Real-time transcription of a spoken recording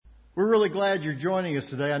We're really glad you're joining us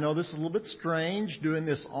today. I know this is a little bit strange doing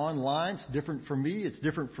this online. It's different for me. It's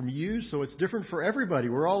different from you. So it's different for everybody.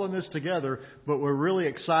 We're all in this together, but we're really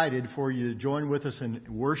excited for you to join with us in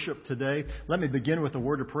worship today. Let me begin with a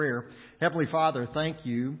word of prayer. Heavenly Father, thank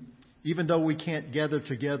you. Even though we can't gather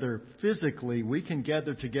together physically, we can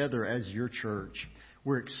gather together as your church.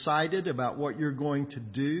 We're excited about what you're going to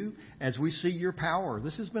do as we see your power.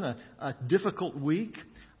 This has been a difficult week.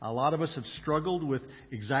 A lot of us have struggled with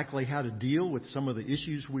exactly how to deal with some of the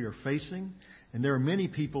issues we are facing. And there are many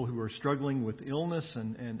people who are struggling with illness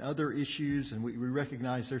and other issues. And we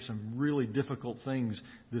recognize there's some really difficult things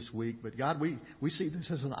this week. But God, we see this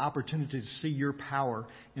as an opportunity to see your power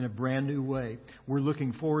in a brand new way. We're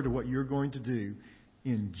looking forward to what you're going to do.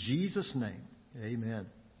 In Jesus' name, amen.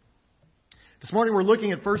 This morning we're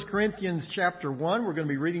looking at 1 Corinthians chapter 1. We're going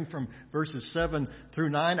to be reading from verses 7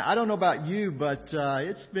 through 9. I don't know about you, but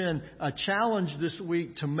it's been a challenge this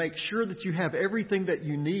week to make sure that you have everything that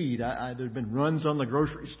you need. There have been runs on the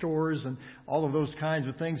grocery stores and all of those kinds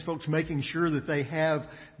of things. Folks making sure that they have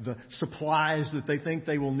the supplies that they think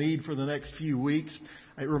they will need for the next few weeks.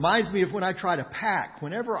 It reminds me of when I try to pack.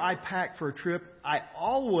 Whenever I pack for a trip, I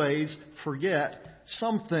always forget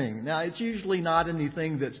something. Now, it's usually not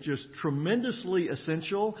anything that's just tremendously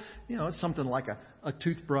essential. You know, it's something like a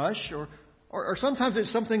toothbrush or sometimes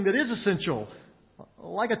it's something that is essential,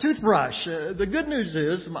 like a toothbrush. The good news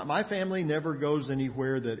is my family never goes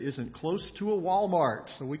anywhere that isn't close to a Walmart.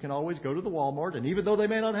 So we can always go to the Walmart. And even though they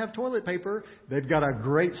may not have toilet paper, they've got a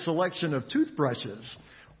great selection of toothbrushes.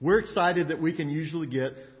 We're excited that we can usually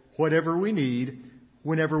get whatever we need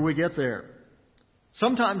whenever we get there.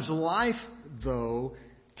 Sometimes life, though,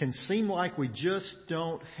 can seem like we just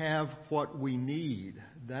don't have what we need.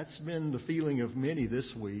 That's been the feeling of many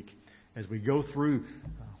this week as we go through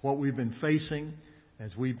what we've been facing,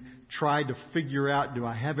 as we've tried to figure out, do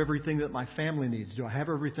I have everything that my family needs? Do I have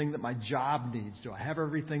everything that my job needs? Do I have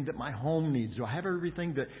everything that my home needs? Do I have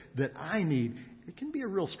everything that I need? It can be a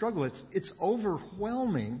real struggle. It's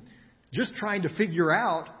overwhelming just trying to figure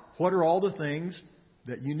out what are all the things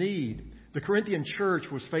that you need. The Corinthian church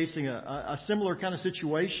was facing a similar kind of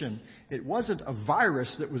situation. It wasn't a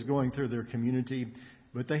virus that was going through their community,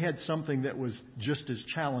 but they had something that was just as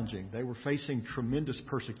challenging. They were facing tremendous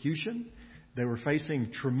persecution. They were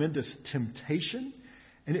facing tremendous temptation.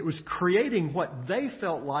 And it was creating what they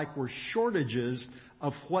felt like were shortages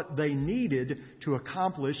of what they needed to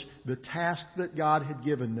accomplish the task that God had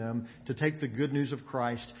given them to take the good news of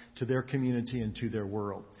Christ to their community and to their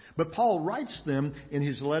world. But Paul writes them in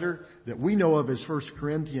his letter that we know of as 1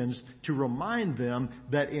 Corinthians to remind them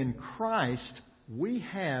that in Christ we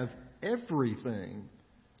have everything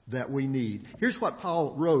that we need. Here's what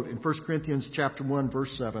Paul wrote in 1 Corinthians chapter 1,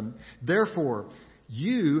 verse 7. Therefore,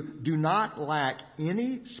 you do not lack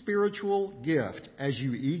any spiritual gift as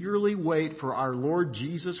you eagerly wait for our Lord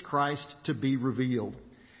Jesus Christ to be revealed.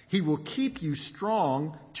 He will keep you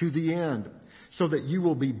strong to the end, so that you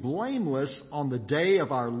will be blameless on the day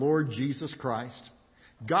of our Lord Jesus Christ.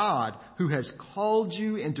 God, who has called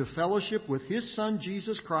you into fellowship with His Son,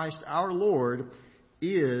 Jesus Christ, our Lord,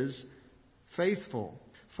 is faithful.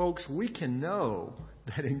 Folks, we can know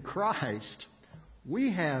that in Christ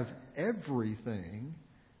we have everything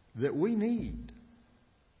that we need.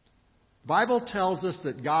 The Bible tells us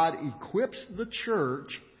that God equips the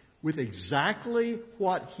church with exactly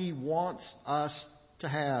what He wants us to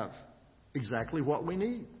have. Exactly what we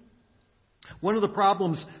need. One of the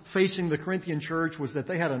problems facing the Corinthian church was that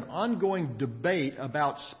they had an ongoing debate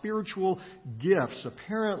about spiritual gifts.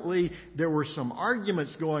 Apparently, there were some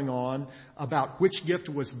arguments going on about which gift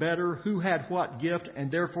was better, who had what gift, and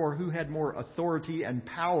therefore who had more authority and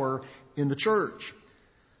power in the church.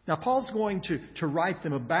 Now, Paul's going to write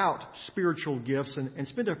them about spiritual gifts and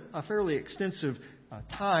spend a fairly extensive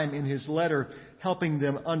time in his letter helping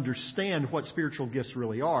them understand what spiritual gifts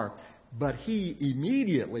really are. But he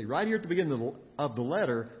immediately, right here at the beginning of the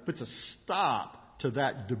letter, puts a stop to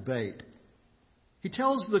that debate. He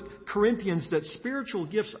tells the Corinthians that spiritual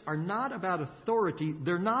gifts are not about authority.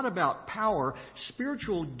 They're not about power.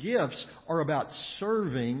 Spiritual gifts are about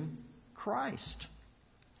serving Christ.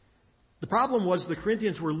 The problem was the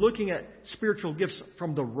Corinthians were looking at spiritual gifts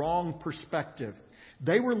from the wrong perspective.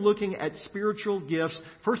 They were looking at spiritual gifts,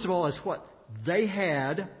 first of all, as what they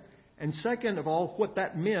had, and second of all, what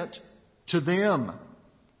that meant to them.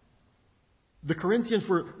 The Corinthians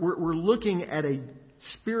were looking at a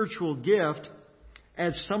spiritual gift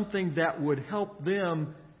as something that would help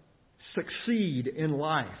them succeed in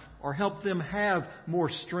life or help them have more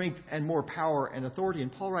strength and more power and authority.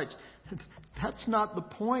 And Paul writes, that's not the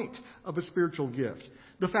point of a spiritual gift.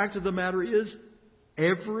 The fact of the matter is,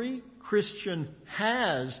 Every Christian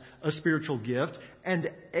has a spiritual gift, and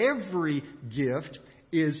every gift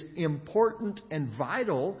is important and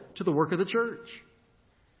vital to the work of the church.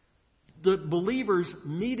 The believers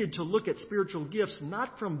needed to look at spiritual gifts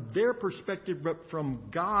not from their perspective, but from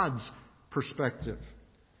God's perspective.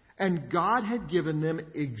 And God had given them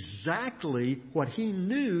exactly what He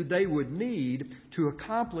knew they would need to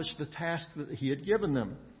accomplish the task that He had given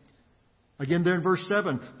them. Again, there in verse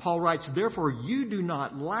 7, Paul writes, "Therefore you do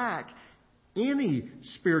not lack any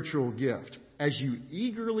spiritual gift as you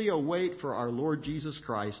eagerly await for our Lord Jesus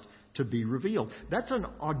Christ to be revealed." That's an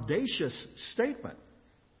audacious statement.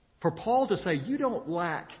 For Paul to say, you don't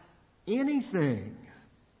lack anything.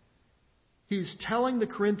 He's telling the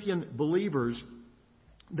Corinthian believers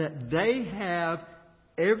that they have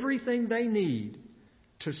everything they need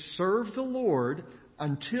to serve the Lord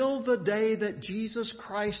until the day that Jesus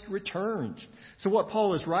Christ returns. So what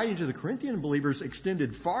Paul is writing to the Corinthian believers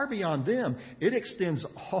extended far beyond them. It extends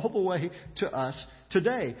all the way to us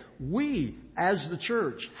today. We, as the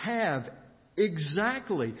church, have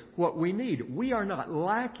exactly what we need. We are not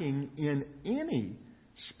lacking in any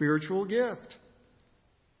spiritual gift.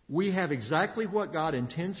 We have exactly what God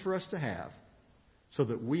intends for us to have so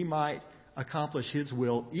that we might accomplish His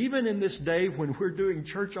will, even in this day when we're doing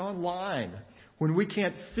church online, when we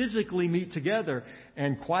can't physically meet together.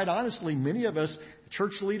 And quite honestly, many of us,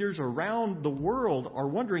 church leaders around the world, are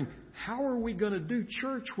wondering, how are we going to do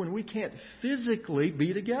church when we can't physically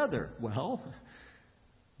be together? Well,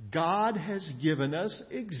 God has given us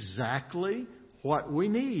exactly what we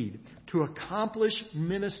need to accomplish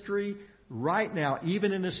ministry right now,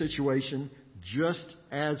 even in a situation just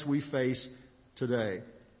as we face today.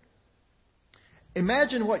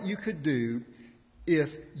 Imagine what you could do if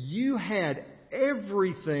you had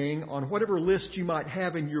everything on whatever list you might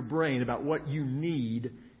have in your brain about what you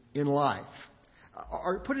need in life.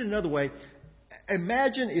 Or put it another way,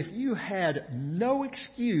 imagine if you had no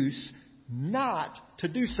excuse not to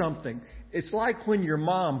do something. It's like when your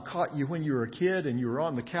mom caught you when you were a kid and you were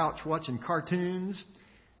on the couch watching cartoons,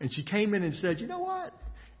 and she came in and said, "You know what?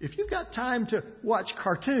 If you've got time to watch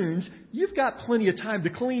cartoons, you've got plenty of time to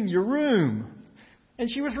clean your room." And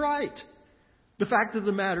she was right. The fact of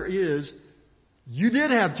the matter is, you did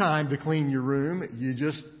have time to clean your room. You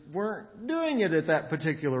just weren't doing it at that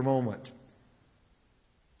particular moment.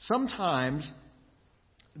 Sometimes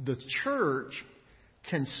the church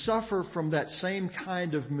can suffer from that same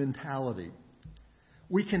kind of mentality.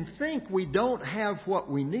 We can think we don't have what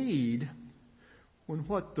we need when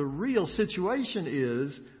what the real situation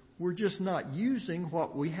is, we're just not using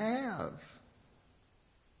what we have.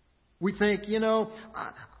 We think,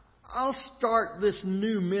 I'll start this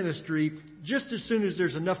new ministry just as soon as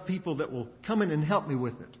there's enough people that will come in and help me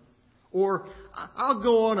with it. Or I'll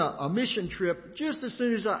go on a mission trip just as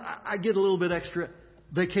soon as I get a little bit extra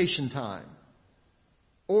vacation time.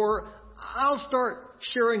 Or I'll start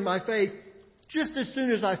sharing my faith just as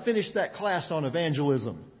soon as I finish that class on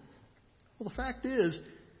evangelism. Well, the fact is,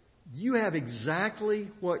 you have exactly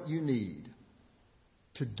what you need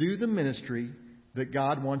to do the ministry that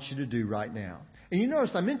God wants you to do right now. And you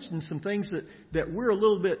notice I mentioned some things that we're a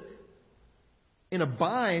little bit in a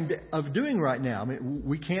bind of doing right now. I mean,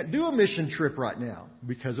 we can't do a mission trip right now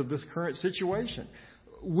because of this current situation.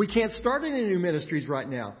 We can't start any new ministries right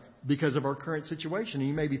now because of our current situation. And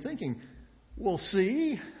you may be thinking, well,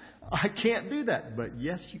 see, I can't do that. But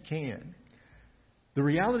yes, you can. The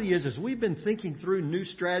reality is we've been thinking through new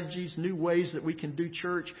strategies, new ways that we can do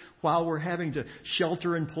church while we're having to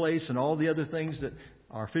shelter in place and all the other things that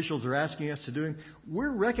our officials are asking us to do.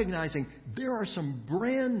 We're recognizing there are some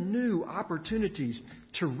brand new opportunities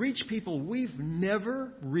to reach people we've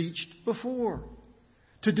never reached before.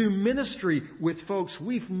 To do ministry with folks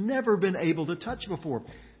we've never been able to touch before.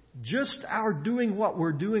 Just our doing what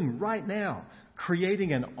we're doing right now,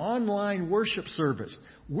 creating an online worship service.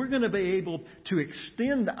 We're going to be able to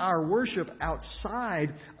extend our worship outside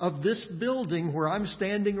of this building where I'm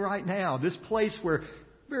standing right now. This place where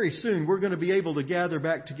very soon we're going to be able to gather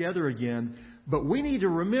back together again. But we need to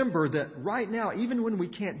remember that right now, even when we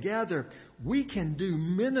can't gather, we can do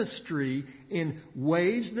ministry in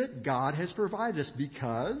ways that God has provided us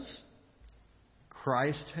because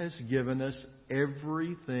Christ has given us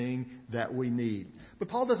everything that we need. But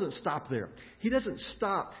Paul doesn't stop there. He doesn't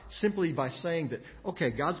stop simply by saying that, okay,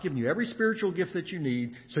 God's given you every spiritual gift that you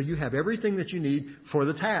need, so you have everything that you need for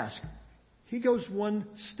the task. He goes one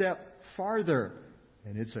step farther,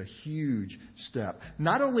 and it's a huge step.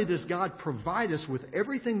 Not only does God provide us with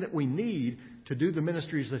everything that we need to do the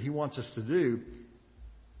ministries that He wants us to do,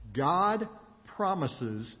 God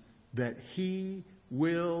promises that He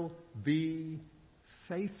will be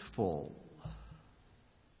faithful.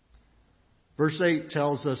 Verse 8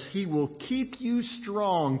 tells us, He will keep you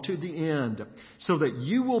strong to the end, so that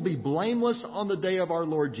you will be blameless on the day of our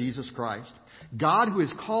Lord Jesus Christ. God, who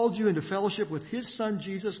has called you into fellowship with His Son,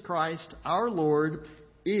 Jesus Christ, our Lord,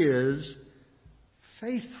 is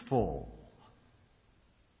faithful.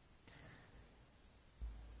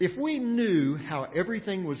 If we knew how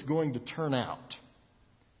everything was going to turn out,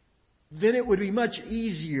 then it would be much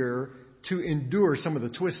easier to endure some of the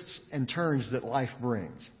twists and turns that life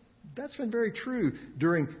brings. That's been very true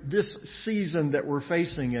during this season that we're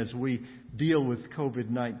facing as we deal with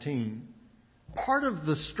COVID-19. Part of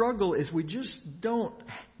the struggle is we just don't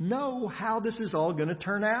know how this is all going to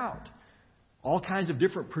turn out. All kinds of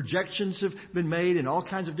different projections have been made and all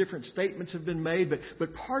kinds of different statements have been made.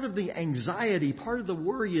 But part of the anxiety, part of the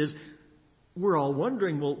worry is we're all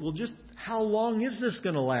wondering, well, just how long is this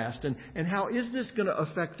going to last? And how is this going to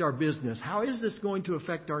affect our business? How is this going to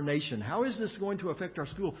affect our nation? How is this going to affect our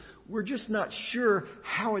school? We're just not sure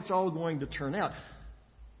how it's all going to turn out.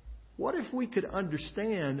 What if we could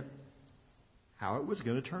understand how it was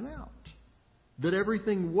going to turn out? That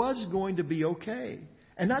everything was going to be okay.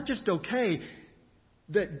 And not just okay,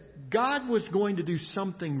 that God was going to do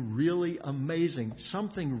something really amazing,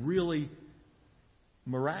 something really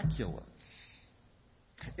miraculous.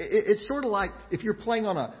 It's sort of like if you're playing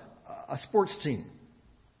on a sports team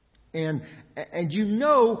and you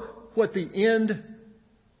know what the end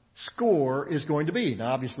score is going to be.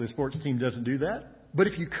 Now, obviously, a sports team doesn't do that. But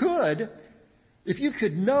if you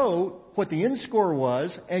could know what the end score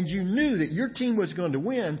was and you knew that your team was going to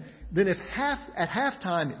win, then if at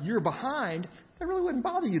halftime you're behind, that really wouldn't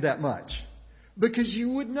bother you that much. Because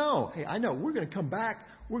you would know, hey, I know we're going to come back,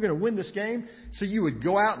 we're going to win this game. So you would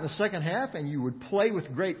go out in the second half and you would play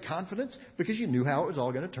with great confidence because you knew how it was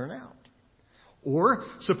all going to turn out. Or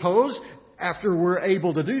suppose after we're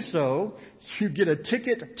able to do so, you get a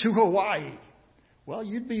ticket to Hawaii. Well,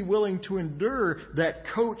 you'd be willing to endure that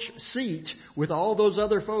coach seat with all those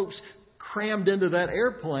other folks crammed into that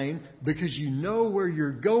airplane because you know where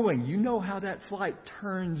you're going. You know how that flight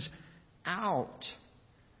turns out.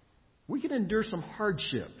 We can endure some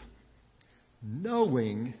hardship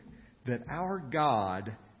knowing that our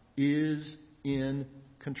God is in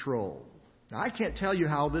control. Now, I can't tell you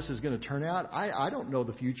how this is going to turn out. I don't know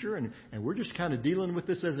the future, and we're just kind of dealing with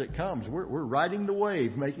this as it comes. We're riding the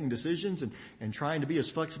wave, making decisions and trying to be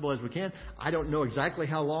as flexible as we can. I don't know exactly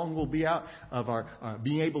how long we'll be out of our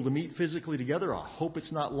being able to meet physically together. I hope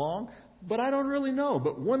it's not long, but I don't really know.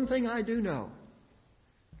 But one thing I do know,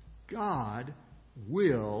 God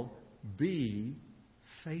will be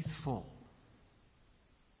faithful.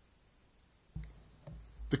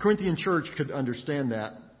 The Corinthian church could understand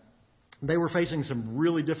that. They were facing some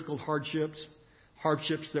really difficult hardships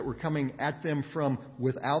that were coming at them from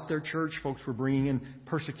without their church. Folks were bringing in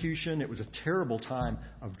persecution. It was a terrible time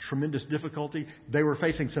of tremendous difficulty. They were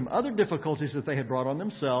facing some other difficulties that they had brought on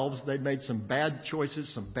themselves. They'd made some bad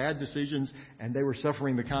choices, some bad decisions, and they were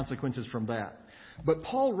suffering the consequences from that. But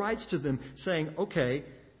Paul writes to them saying, okay,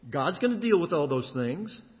 God's going to deal with all those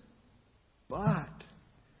things, but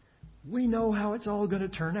we know how it's all going to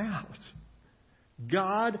turn out.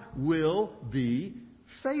 God will be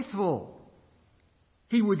faithful.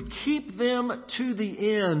 He would keep them to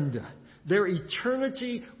the end. Their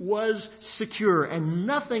eternity was secure, and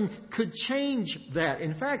nothing could change that.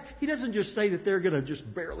 In fact, he doesn't just say that they're going to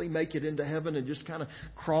just barely make it into heaven and just kind of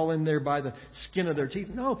crawl in there by the skin of their teeth.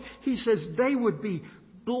 No, he says they would be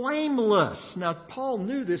blameless. Now, Paul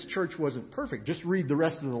knew this church wasn't perfect. Just read the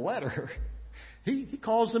rest of the letter. He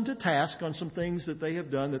calls them to task on some things that they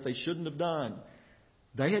have done that they shouldn't have done.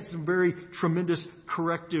 They had some very tremendous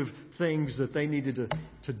corrective things that they needed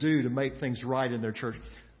to do to make things right in their church.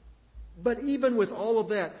 But even with all of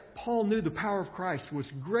that, Paul knew the power of Christ was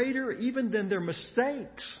greater even than their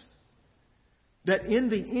mistakes. That in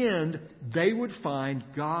the end, they would find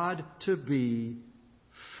God to be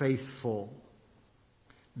faithful.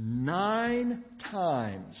 9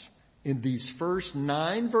 times in these first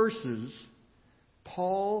 9 verses,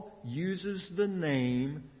 Paul uses the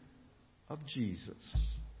name of Jesus.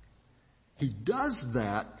 He does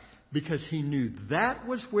that because he knew that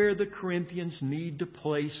was where the Corinthians need to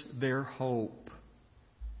place their hope.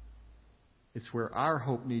 It's where our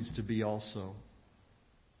hope needs to be also.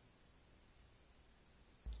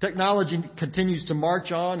 Technology continues to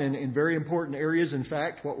march on in very important areas. In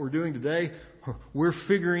fact, what we're doing today, we're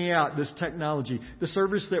figuring out this technology. The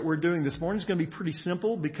service that we're doing this morning is going to be pretty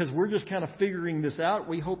simple because we're just kind of figuring this out.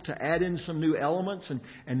 We hope to add in some new elements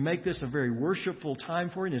and make this a very worshipful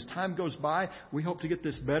time for you. And as time goes by, we hope to get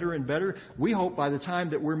this better and better. We hope by the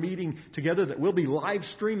time that we're meeting together that we'll be live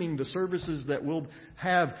streaming the services that we'll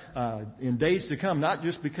have in days to come, not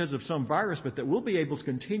just because of some virus, but that we'll be able to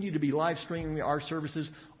continue to be live streaming our services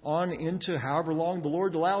on into however long the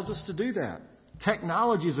Lord allows us to do that.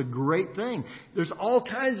 Technology is a great thing. There's all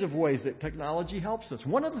kinds of ways that technology helps us.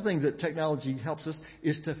 One of the things that technology helps us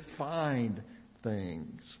is to find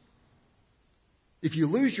things. If you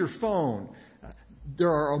lose your phone, there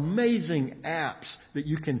are amazing apps that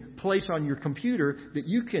you can place on your computer that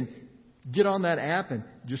you can get on that app and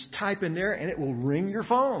just type in there and it will ring your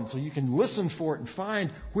phone. So you can listen for it and find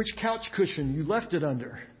which couch cushion you left it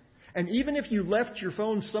under. And even if you left your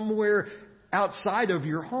phone somewhere outside of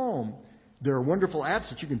your home, there are wonderful apps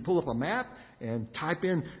that you can pull up a map and type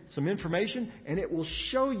in some information, and it will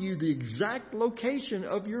show you the exact location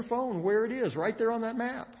of your phone, where it is, right there on that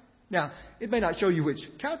map. Now, it may not show you which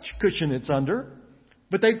couch cushion it's under,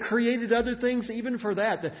 but they've created other things even for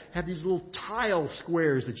that have these little tile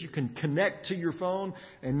squares that you can connect to your phone,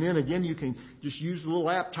 and then again you can just use the little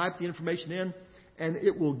app, type the information in, and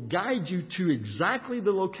it will guide you to exactly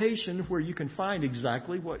the location where you can find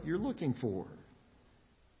exactly what you're looking for.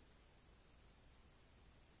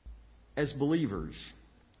 As believers,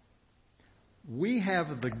 we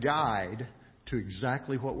have the guide to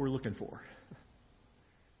exactly what we're looking for.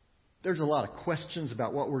 There's a lot of questions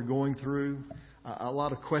about what we're going through, a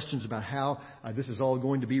lot of questions about how this is all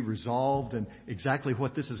going to be resolved and exactly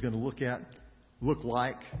what this is going to look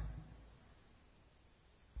like.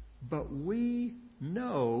 But we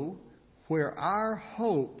know where our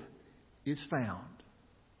hope is found.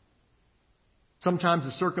 Sometimes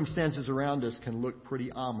the circumstances around us can look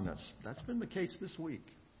pretty ominous. That's been the case this week.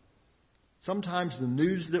 Sometimes the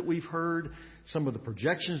news that we've heard, some of the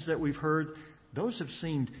projections that we've heard, those have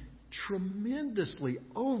seemed tremendously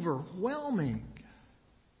overwhelming.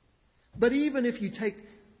 But even if you take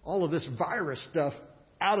all of this virus stuff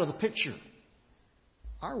out of the picture,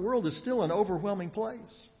 our world is still an overwhelming place.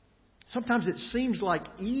 Sometimes it seems like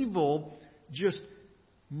evil just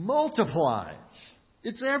multiplies.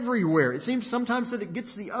 It's everywhere. It seems sometimes that it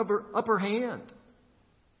gets the upper hand.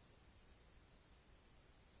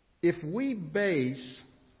 If we base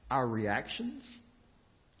our reactions,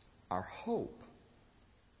 our hope,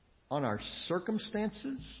 on our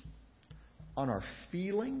circumstances, on our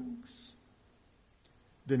feelings,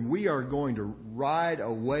 then we are going to ride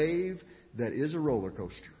a wave that is a roller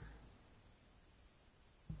coaster.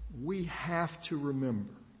 We have to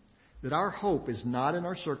remember that our hope is not in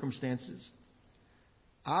our circumstances.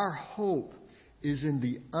 Our hope is in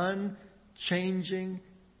the unchanging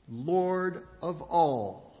Lord of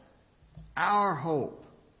all. Our hope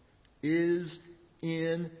is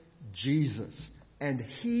in Jesus, and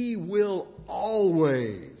He will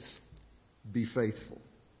always be faithful.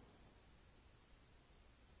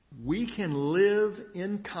 We can live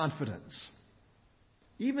in confidence.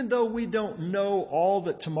 Even though we don't know all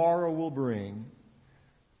that tomorrow will bring,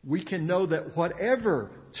 we can know that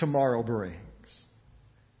whatever tomorrow brings,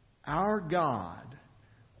 our God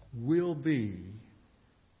will be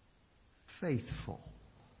faithful.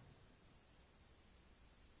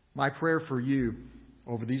 My prayer for you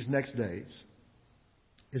over these next days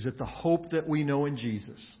is that the hope that we know in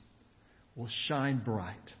Jesus will shine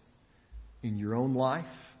bright in your own life,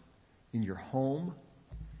 in your home,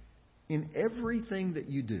 in everything that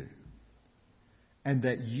you do. And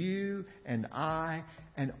that you and I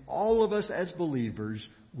and all of us as believers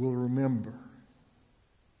will remember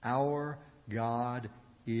our God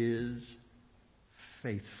is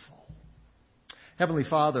faithful. Heavenly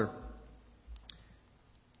Father,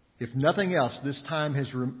 if nothing else, this time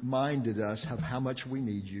has reminded us of how much we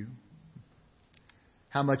need you,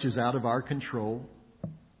 how much is out of our control,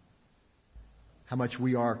 how much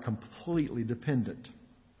we are completely dependent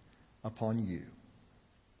upon you.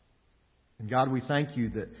 And God, we thank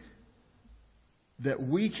you that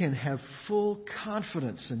we can have full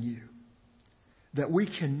confidence in you, that we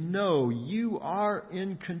can know you are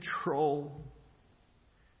in control.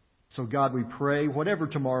 So God, we pray, whatever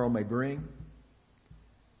tomorrow may bring,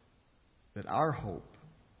 that our hope,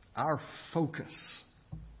 our focus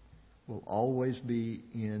will always be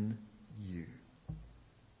in you.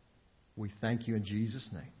 We thank you in Jesus'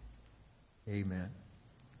 name. Amen.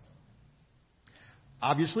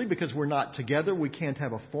 Obviously, because we're not together, we can't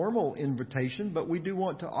have a formal invitation, but we do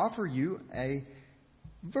want to offer you a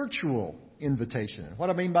virtual invitation. What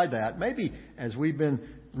I mean by that, maybe as we've been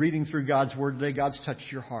reading through God's Word today, God's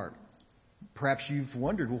touched your heart. Perhaps you've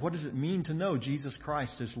wondered, well, what does it mean to know Jesus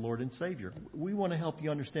Christ as Lord and Savior? We want to help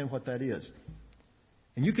you understand what that is.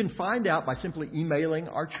 And you can find out by simply emailing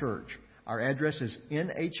our church. Our address is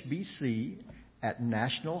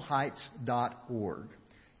nhbc@nationalheights.org.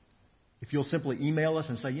 If you'll simply email us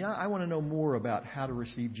and say, yeah, I want to know more about how to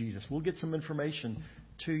receive Jesus, we'll get some information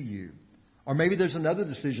to you. Or maybe there's another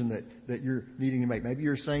decision that you're needing to make. Maybe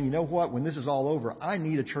you're saying, you know what, when this is all over, I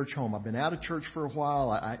need a church home. I've been out of church for a while.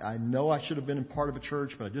 I know I should have been a part of a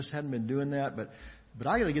church, but I just hadn't been doing that. But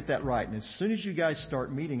I got to get that right. And as soon as you guys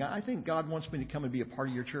start meeting, I think God wants me to come and be a part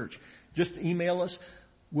of your church. Just email us.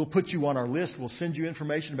 We'll put you on our list. We'll send you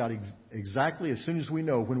information about exactly as soon as we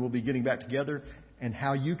know when we'll be getting back together and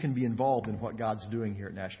how you can be involved in what God's doing here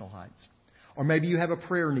at National Heights. Or maybe you have a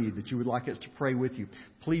prayer need that you would like us to pray with you.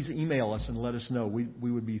 Please email us and let us know.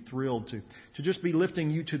 We would be thrilled to just be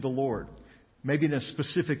lifting you to the Lord, maybe in a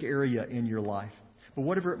specific area in your life. But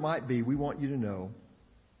whatever it might be, we want you to know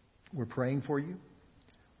we're praying for you.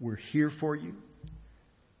 We're here for you.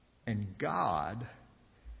 And God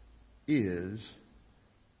is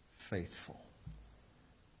faithful.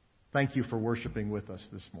 Thank you for worshiping with us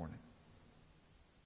this morning.